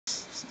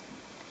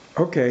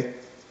Okay.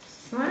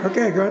 Smile.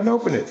 Okay, go ahead and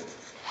open it.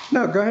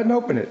 No, go ahead and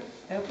open it.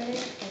 Open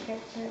it.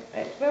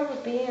 Okay. Rubber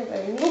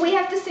band. Well, we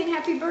have to sing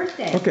happy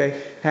birthday.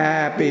 Okay.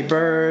 Happy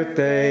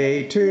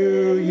birthday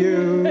to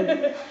you.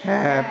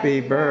 Happy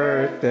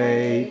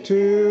birthday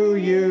to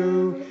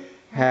you.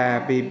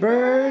 Happy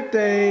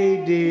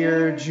birthday,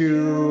 dear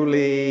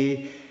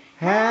Julie.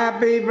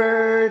 Happy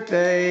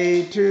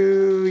birthday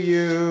to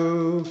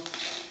you.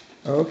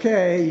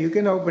 Okay, you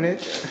can open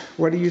it.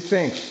 What do you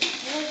think?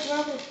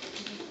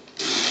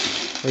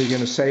 Are you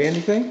going to say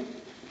anything?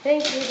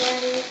 Thank you,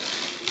 Daddy.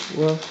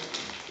 Well,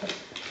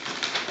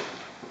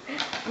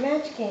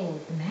 Match game.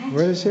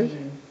 What is it?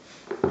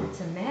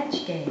 It's a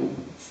match game.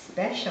 It's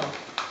special.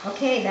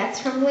 Okay, that's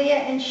from Leah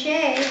and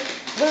Shay.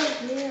 Well,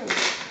 yeah.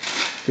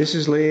 This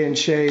is Leah and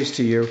Shay's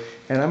to you.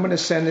 And I'm going to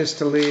send this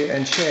to Leah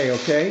and Shay,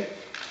 okay?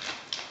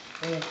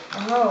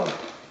 Oh.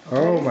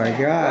 Oh my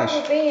gosh.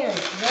 Rubber band.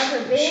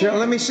 Rubber band.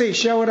 Let me see.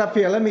 Show it up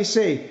here. Let me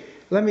see.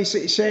 Let me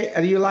see. Shay,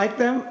 do you like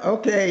them?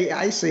 Okay,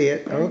 I see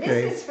it.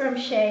 Okay. And this is from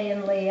Shay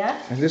and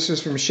Leah. And this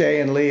is from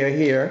Shay and Leah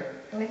here.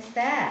 What's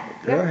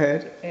that? Go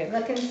ahead.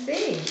 Look and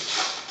see.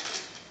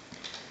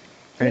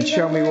 And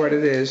show me what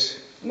it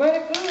is. What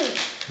it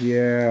is.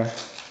 Yeah.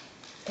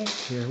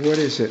 Yeah. What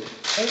is it?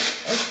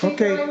 It's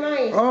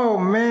Okay. Oh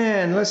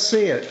man, let's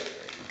see it.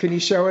 Can you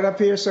show it up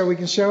here so we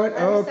can show it?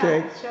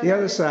 Okay. The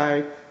other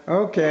side.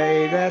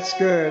 Okay, that's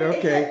good.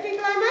 Okay.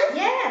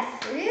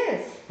 Yes, it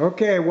is.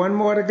 Okay, one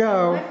more to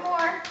go. One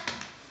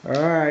more.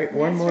 All right,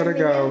 one more to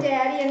go. That's from me and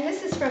Daddy, and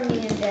this is from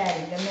me and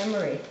Daddy, the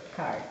memory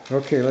card.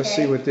 Okay, let's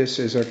see what this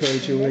is. Okay,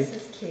 Julie? This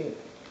is cute.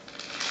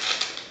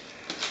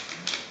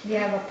 You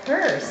have a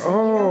purse.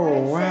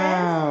 Oh,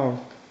 wow.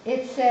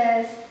 It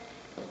says,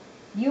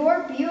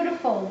 "You're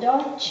beautiful,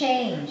 don't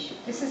change."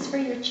 This is for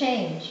your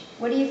change.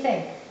 What do you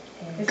think?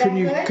 Is that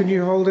good? Can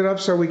you hold it up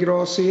so we could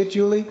all see it,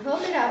 Julie?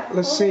 Hold it up.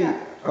 Let's see.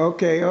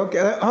 Okay,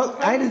 okay. Oh,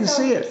 I didn't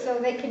see it. So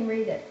they can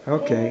read it.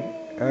 Okay.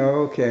 Yay.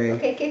 Okay.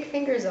 Okay, kick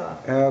fingers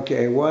off.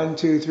 Okay, 1,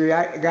 2, 3.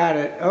 I got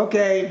it.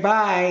 Okay,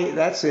 bye.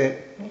 That's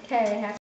it. Okay.